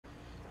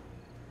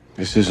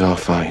This is our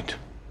fight.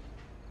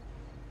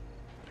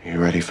 Are you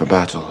ready for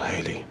battle,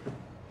 Hayley?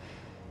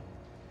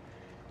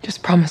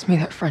 Just promise me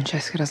that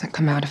Francesca doesn't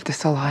come out of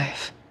this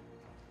alive.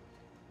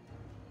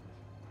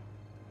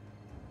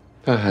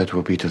 Her head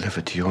will be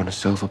delivered to you on a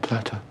silver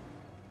platter.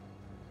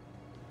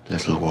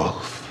 Little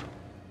wolf.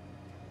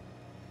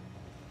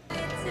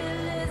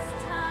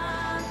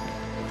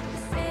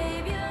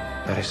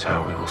 That is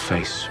how we will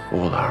face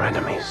all our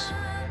enemies.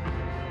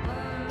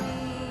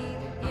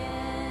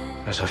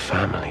 As a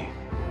family.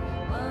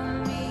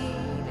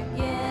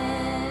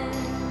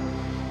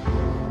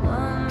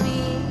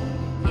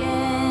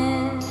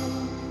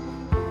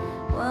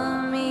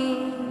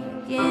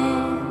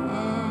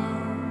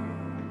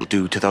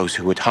 Do to those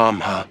who would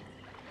harm her.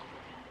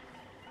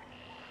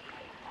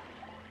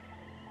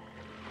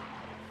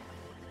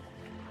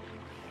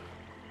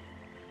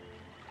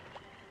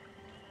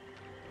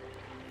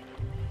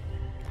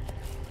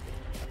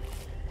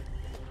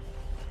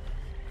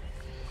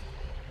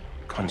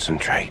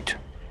 Concentrate.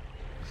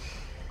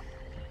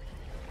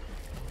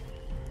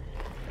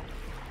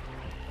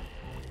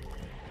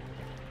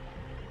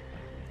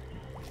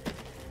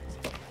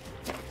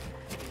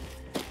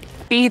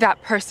 Be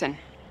that person.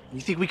 You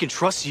think we can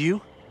trust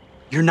you?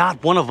 You're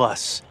not one of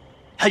us.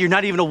 Hell, you're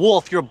not even a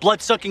wolf. You're a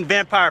blood-sucking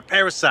vampire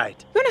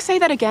parasite. You wanna say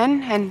that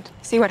again and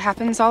see what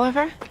happens,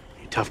 Oliver?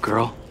 You tough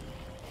girl.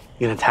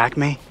 You gonna attack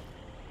me?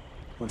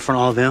 In front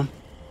of all of them?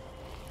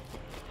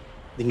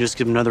 Then you just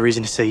give them another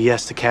reason to say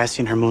yes to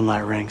Cassie and her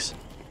moonlight rings.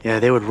 Yeah,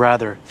 they would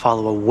rather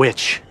follow a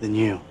witch than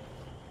you.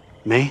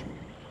 Me?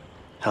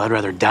 Hell, I'd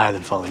rather die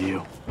than follow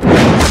you.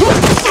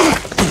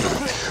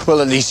 Well,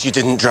 at least you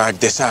didn't drag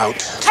this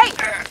out. Hey!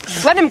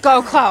 Let him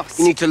go, Klaus.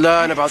 You need to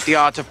learn about the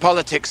art of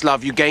politics,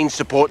 love. You gain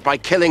support by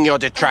killing your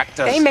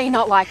detractors. They may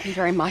not like me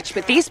very much,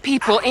 but these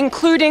people,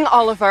 including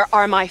Oliver,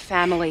 are my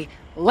family.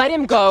 Let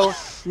him go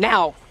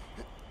now.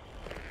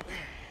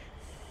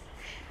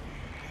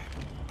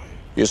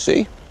 You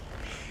see?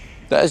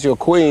 There's your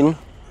queen.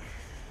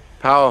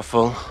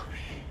 Powerful,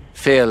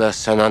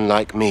 fearless, and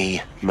unlike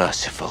me,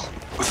 merciful.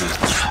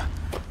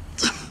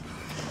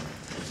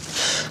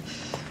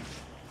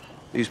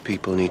 These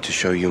people need to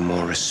show you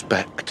more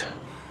respect.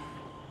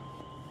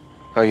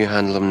 How you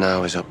handle them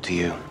now is up to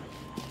you.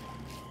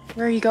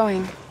 Where are you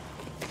going?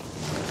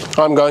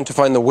 I'm going to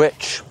find the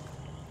witch.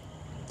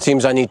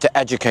 Seems I need to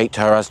educate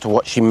her as to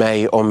what she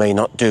may or may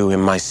not do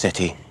in my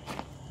city.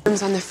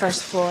 Rooms on the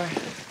first floor.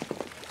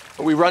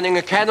 Are we running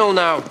a kennel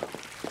now?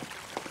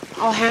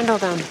 I'll handle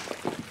them.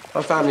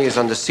 Our family is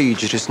under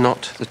siege. It is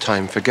not the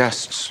time for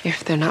guests.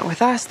 If they're not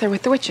with us, they're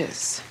with the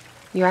witches.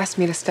 You asked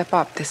me to step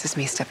up. This is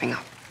me stepping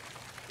up.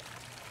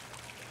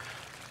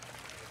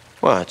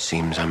 Well, it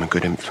seems I'm a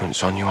good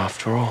influence on you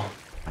after all.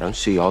 I don't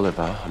see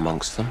Oliver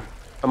amongst them.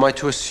 Am I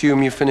to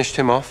assume you finished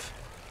him off?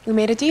 We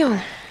made a deal.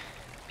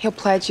 He'll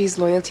pledge his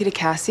loyalty to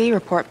Cassie,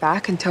 report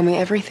back, and tell me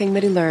everything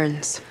that he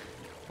learns.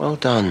 Well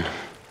done.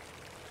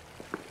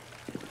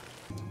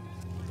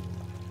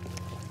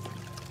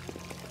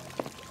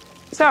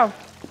 So,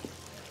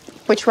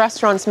 which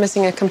restaurant's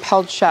missing a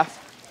compelled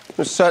chef? It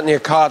was certainly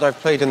a card I've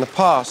played in the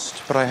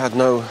past, but I had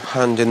no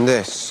hand in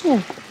this.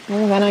 Well,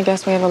 then I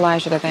guess we have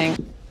Elijah to thank.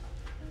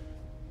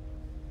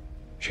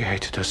 She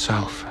hated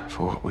herself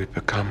for what we'd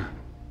become.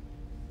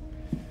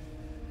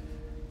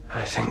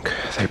 I think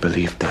they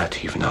believed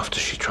that even after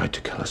she tried to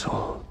kill us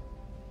all.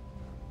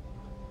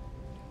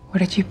 What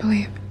did you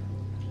believe?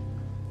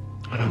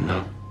 I don't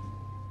know.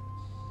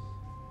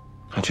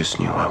 I just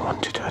knew I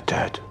wanted her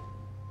dead.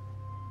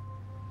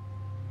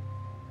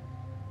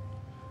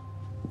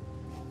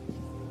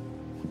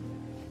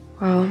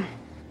 Well,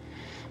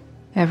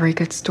 every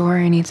good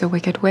story needs a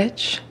wicked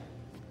witch.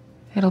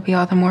 It'll be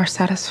all the more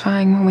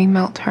satisfying when we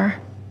melt her.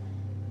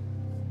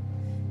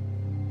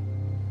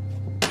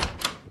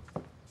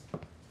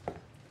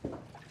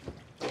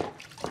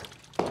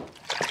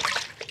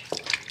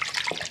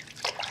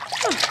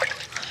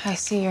 I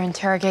see your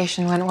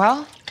interrogation went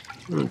well.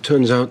 Well, it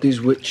turns out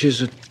these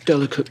witches are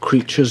delicate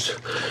creatures.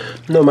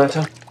 No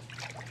matter.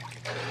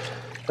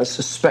 As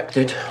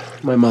suspected,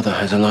 my mother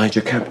has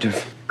Elijah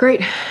captive.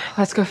 Great.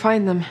 Let's go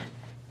find them.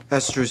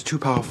 Esther is too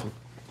powerful.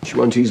 She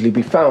won't easily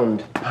be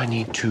found. I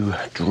need to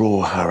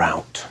draw her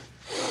out.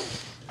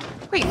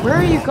 Wait, where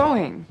are you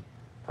going?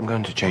 I'm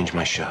going to change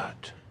my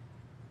shirt.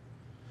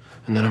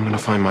 And then I'm going to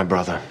find my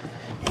brother.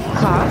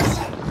 Klaus,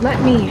 let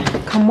me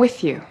come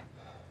with you.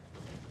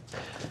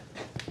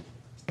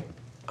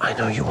 I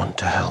know you want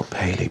to help,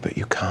 Hayley, but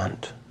you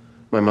can't.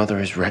 My mother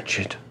is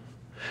wretched.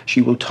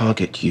 She will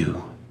target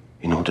you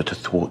in order to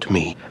thwart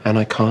me, and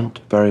I can't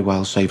very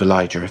well save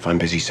Elijah if I'm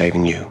busy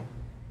saving you.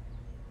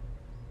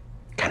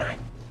 Can I?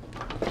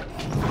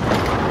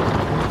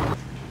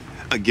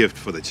 A gift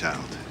for the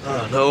child.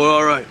 Oh, no, we're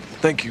all right.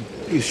 Thank you.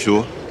 You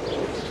sure?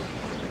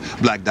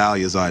 Black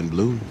dahlias are in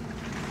bloom.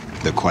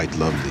 They're quite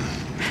lovely.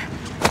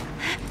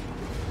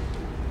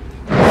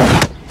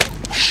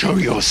 Show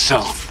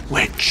yourself,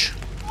 witch.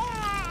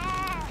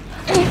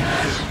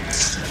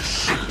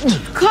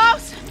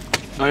 Klaus!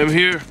 I am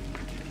here.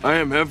 I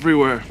am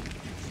everywhere.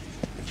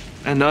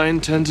 And I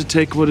intend to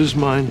take what is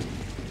mine.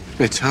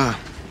 It's her.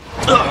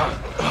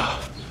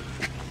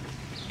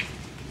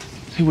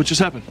 Hey, what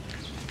just happened?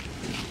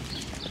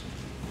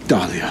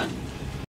 Dahlia.